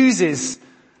 He chooses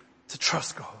to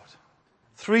trust God.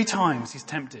 3 times he's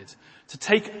tempted to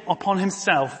take upon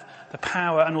himself the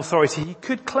power and authority he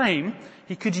could claim,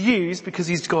 he could use because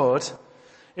he's God,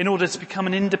 in order to become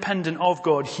an independent of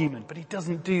God human. But he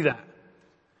doesn't do that.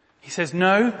 He says,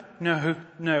 no,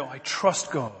 I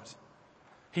trust God.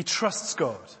 He trusts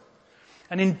God.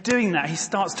 And in doing that, he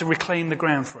starts to reclaim the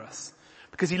ground for us.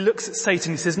 Because he looks at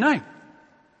Satan and he says, no.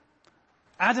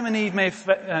 Adam and Eve may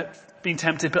have been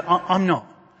tempted, but I'm not.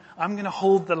 I'm going to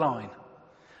hold the line.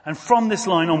 And from this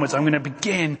line onwards, I'm going to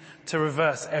begin to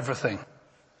reverse everything.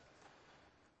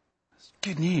 It's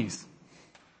good news.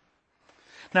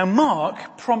 Now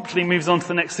Mark promptly moves on to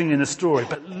the next thing in the story,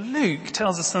 but Luke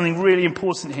tells us something really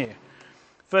important here.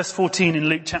 Verse 14 in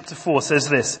Luke chapter 4 says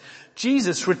this: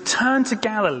 Jesus returned to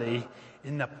Galilee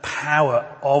in the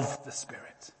power of the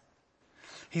Spirit.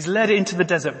 He's led into the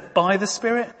desert by the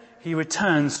Spirit. He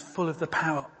returns full of the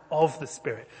power of the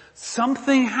Spirit.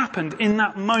 Something happened in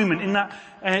that moment, in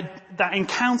that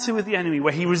encounter with the enemy,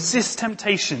 where he resists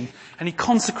temptation and he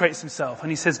consecrates himself and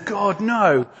he says, God,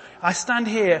 no. I stand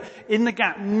here in the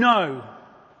gap. No.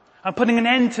 I'm putting an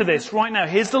end to this right now.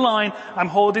 Here's the line. I'm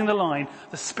holding the line.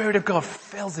 The Spirit of God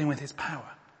fills him with his power.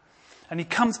 And he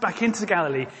comes back into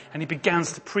Galilee and he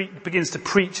begins to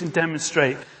preach and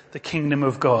demonstrate the kingdom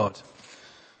of God.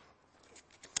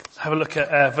 Have a look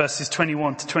at verses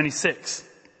 21 to 26.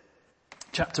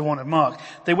 Chapter 1 of Mark.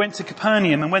 They went to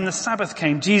Capernaum, and when the Sabbath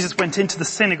came, Jesus went into the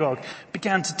synagogue,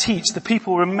 began to teach. The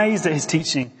people were amazed at his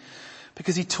teaching,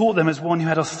 because he taught them as one who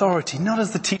had authority, not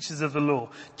as the teachers of the law.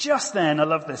 Just then, I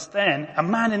love this, then a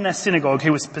man in their synagogue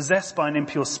who was possessed by an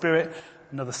impure spirit,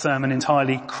 another sermon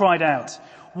entirely, cried out,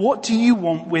 "What do you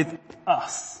want with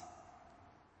us,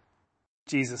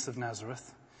 Jesus of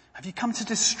Nazareth? Have you come to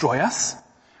destroy us?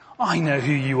 I know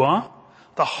who you are,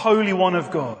 the Holy One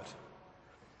of God."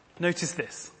 Notice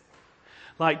this.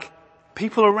 Like,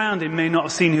 people around him may not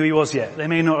have seen who he was yet. They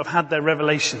may not have had their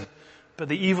revelation. But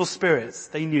the evil spirits,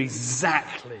 they knew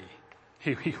exactly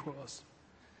who he was.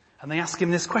 And they ask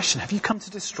him this question: have you come to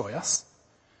destroy us?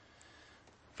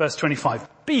 Verse 25.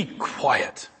 Be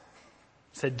quiet,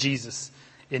 said Jesus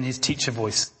in his teacher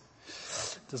voice.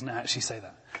 Doesn't actually say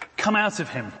that. Come out of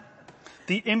him.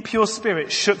 The impure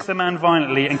spirit shook the man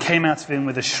violently and came out of him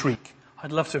with a shriek.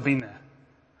 I'd love to have been there.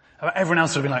 Everyone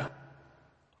else would have been like...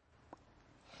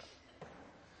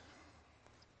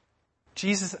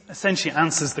 Jesus essentially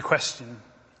answers the question,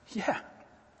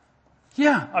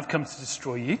 yeah, I've come to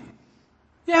destroy you.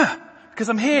 Yeah, because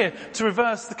I'm here to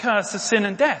reverse the curse of sin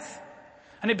and death.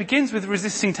 And it begins with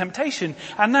resisting temptation,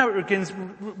 and now it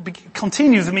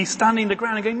continues with me standing the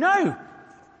ground and going, no,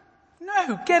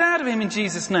 get out of him in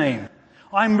Jesus' name.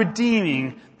 I'm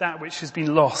redeeming that which has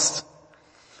been lost.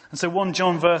 And so 1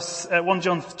 John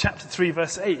chapter 3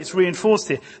 verse 8, it's reinforced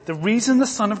here. The reason the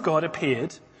Son of God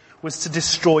appeared was to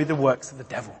destroy the works of the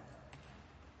devil.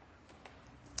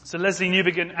 So Leslie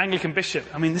Newbigin, Anglican bishop,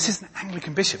 this is an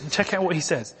Anglican bishop, and check out what he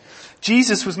says.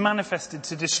 Jesus was manifested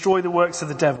to destroy the works of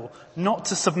the devil, not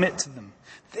to submit to them.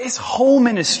 This whole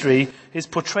ministry is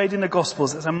portrayed in the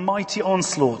Gospels as a mighty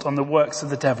onslaught on the works of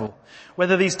the devil.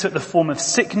 Whether these took the form of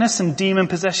sickness and demon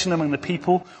possession among the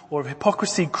people, or of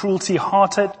hypocrisy, cruelty,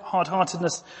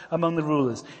 hard-heartedness among the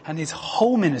rulers. And his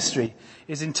whole ministry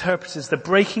is interpreted as the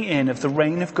breaking in of the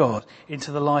reign of God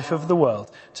into the life of the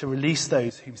world to release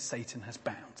those whom Satan has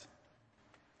bound.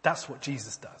 That's what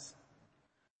Jesus does.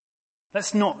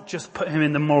 Let's not just put him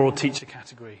in the moral teacher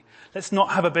category. Let's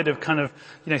not have a bit of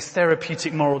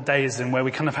therapeutic moral deism where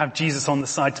we kind of have Jesus on the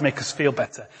side to make us feel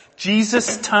better.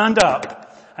 Jesus turned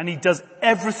up and he does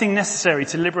everything necessary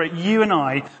to liberate you and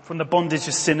I from the bondage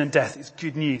of sin and death. It's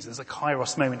good news. There's a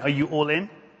kairos moment. Are you all in?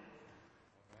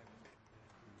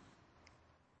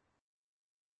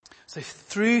 So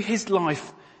through his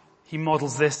life, he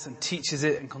models this and teaches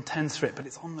it and contends for it, but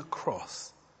it's on the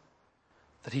cross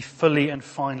that he fully and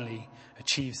finally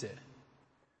achieves it.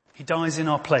 He dies in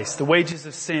our place. The wages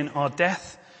of sin are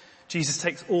death. Jesus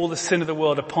takes all the sin of the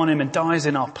world upon him and dies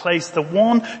in our place. The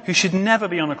one who should never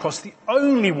be on a cross, the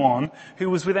only one who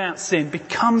was without sin,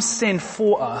 becomes sin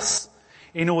for us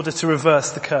in order to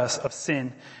reverse the curse of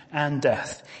sin and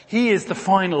death. He is the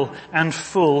final and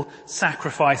full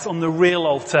sacrifice on the real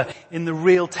altar in the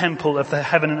real temple of the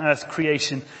heaven and earth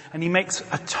creation. And he makes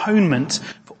atonement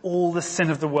for all the sin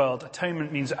of the world.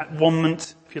 Atonement means at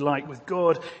one-ment, if you like, with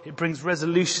God. It brings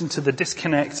resolution to the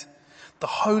disconnect. The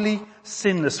holy,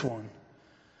 sinless one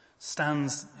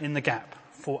stands in the gap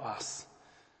for us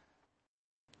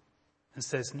and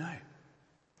says,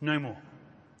 no more.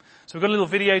 So we've got a little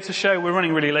video to show. We're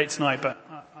running really late tonight, but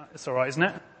it's all right, isn't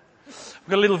it? We've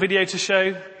got a little video to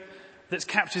show that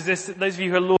captures this. Those of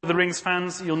you who are Lord of the Rings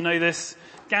fans, you'll know this.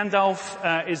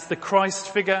 Gandalf is the Christ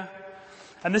figure.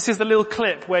 And this is the little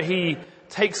clip where he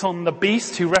takes on the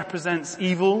beast who represents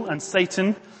evil and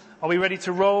Satan. Are we ready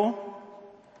to roll?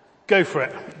 Go for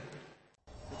it.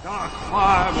 The dark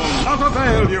fire will not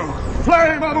avail you.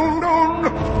 Flame of Undun!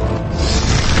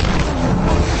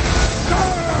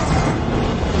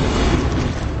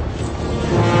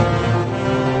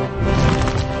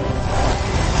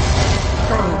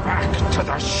 Go back to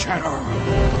the shadow.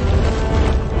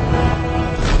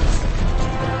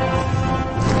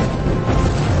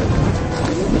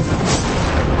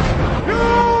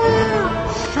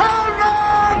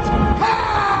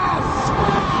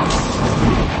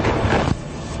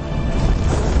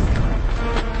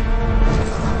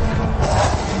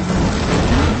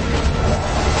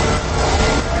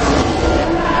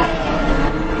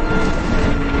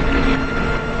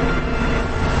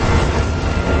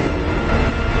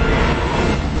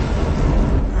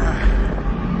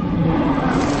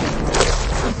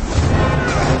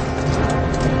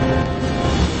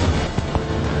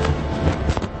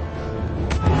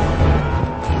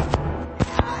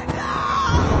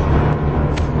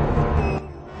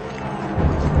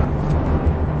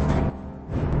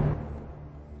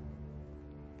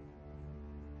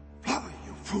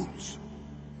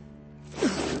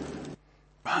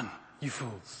 You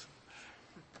fools.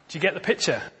 Do you get the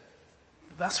picture?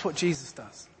 That's what Jesus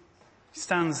does. He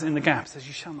stands in the gap, says,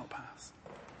 you shall not pass.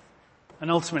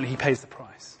 And ultimately he pays the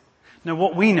price. Now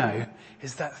what we know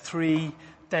is that 3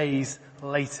 days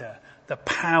later, the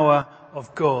power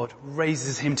of God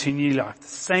raises him to new life. The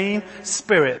same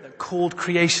Spirit that called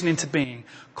creation into being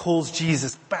calls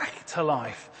Jesus back to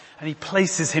life. And he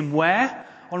places him where?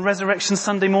 On Resurrection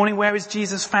Sunday morning, where is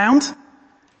Jesus found?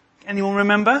 Anyone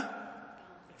remember?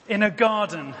 In a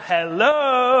garden.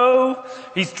 Hello!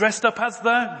 He's dressed up as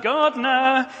the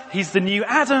gardener. He's the new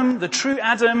Adam, the true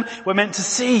Adam. We're meant to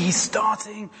see he's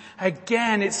starting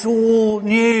again. It's all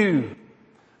new.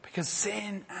 Because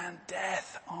sin and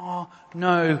death are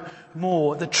no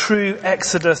more. The true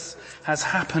Exodus has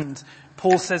happened.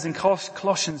 Paul says in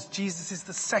Colossians, Jesus is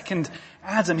the second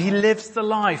Adam. He lives the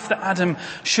life that Adam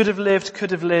should have lived,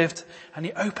 could have lived, and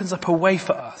he opens up a way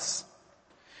for us.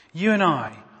 You and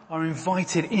I are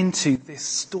invited into this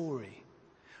story.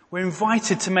 We're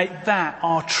invited to make that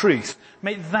our truth,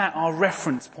 make that our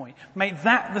reference point, make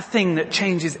that the thing that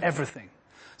changes everything.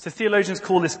 So theologians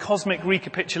call this cosmic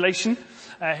recapitulation.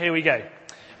 Here we go.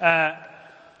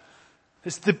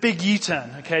 It's the big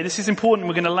U-turn, okay? This is important.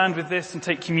 We're going to land with this and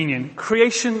take communion.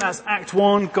 Creation, that's Act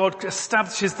 1. God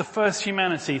establishes the first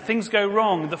humanity. Things go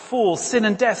wrong. The fall, sin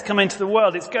and death come into the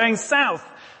world. It's going south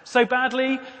so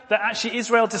badly that actually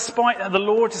Israel, despite the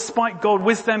law, despite God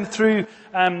with them through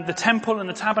the temple and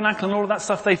the tabernacle and all of that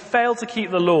stuff, they fail to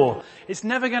keep the law. It's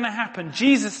never going to happen.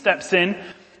 Jesus steps in.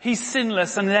 He's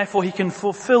sinless and therefore he can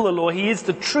fulfill the law. He is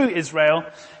the true Israel.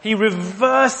 He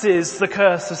reverses the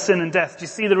curse of sin and death. Do you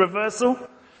see the reversal?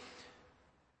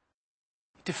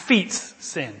 Defeats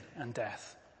sin and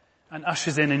death and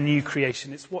ushers in a new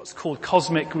creation. It's what's called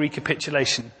cosmic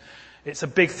recapitulation. It's a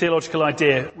big theological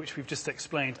idea which we've just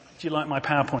explained. Do you like my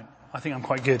PowerPoint? I think I'm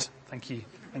quite good. Thank you.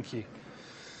 Thank you.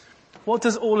 What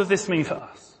does all of this mean for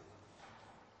us?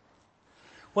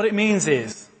 What it means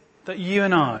is that you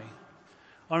and I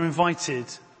are invited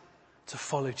to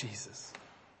follow Jesus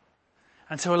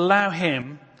and to allow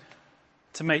him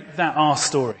to make that our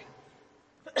story.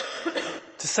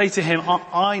 To say to him,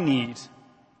 I need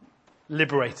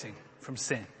liberating from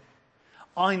sin.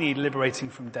 I need liberating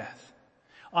from death.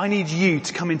 I need you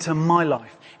to come into my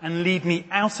life and lead me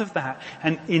out of that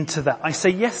and into that. I say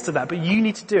yes to that, but you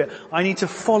need to do it. I need to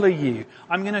follow you.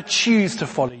 I'm going to choose to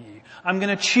follow you. I'm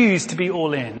going to choose to be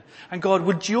all in. And God,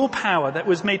 would your power that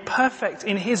was made perfect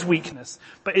in his weakness,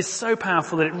 but is so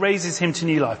powerful that it raises him to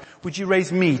new life, would you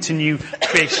raise me to new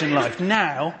creation life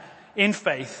now, in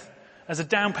faith, as a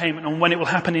down payment on when it will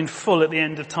happen in full at the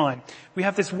end of time. We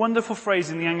have this wonderful phrase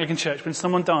in the Anglican Church when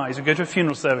someone dies, we go to a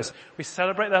funeral service, we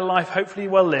celebrate their life, hopefully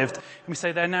well lived, and we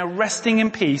say they're now resting in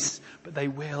peace, but they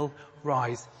will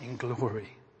rise in glory.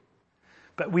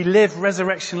 But we live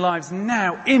resurrection lives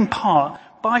now in part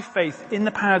by faith in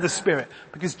the power of the Spirit,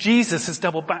 because Jesus has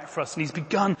doubled back for us and he's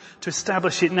begun to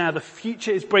establish it now. The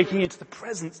future is breaking into the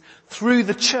present through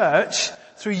the church,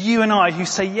 through you and I who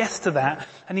say yes to that.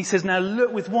 And he says, now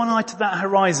look with one eye to that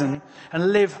horizon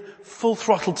and live full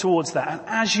throttle towards that. And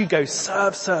as you go,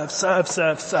 serve, serve, serve,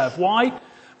 serve, serve. Why?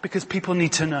 Because people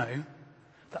need to know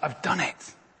that I've done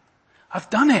it. I've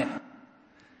done it.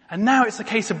 And now it's a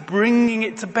case of bringing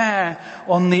it to bear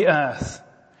on the earth.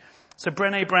 So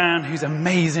Brené Brown, who's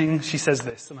amazing, she says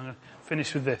this, and I'm going to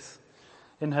finish with this,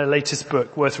 in her latest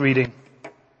book, worth reading.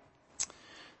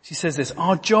 She says this,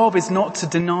 our job is not to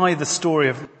deny the story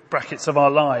of brackets of our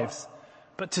lives,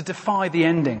 but to defy the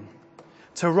ending,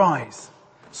 to rise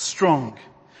strong,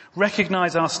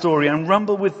 recognize our story and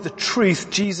rumble with the truth,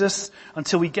 Jesus,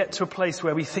 until we get to a place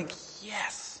where we think,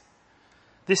 yes,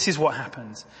 this is what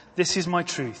happens. This is my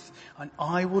truth, and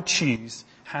I will choose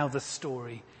how the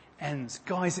story ends.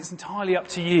 Guys, it's entirely up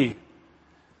to you.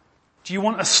 Do you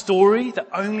want a story that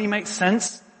only makes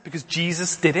sense because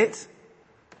Jesus did it?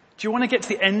 Do you want to get to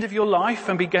the end of your life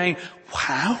and be going,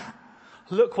 wow,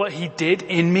 look what he did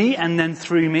in me and then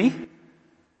through me?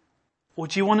 Or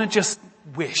do you want to just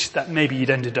wish that maybe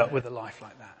you'd ended up with a life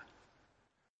like that?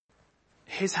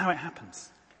 Here's how it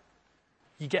happens.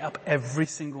 You get up every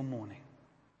single morning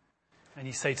and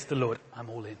you say to the Lord, I'm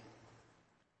all in.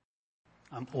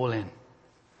 I'm all in.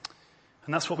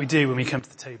 And that's what we do when we come to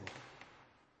the table.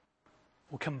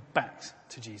 We'll come back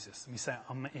to Jesus and we say,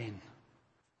 I'm in.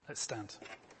 Let's stand.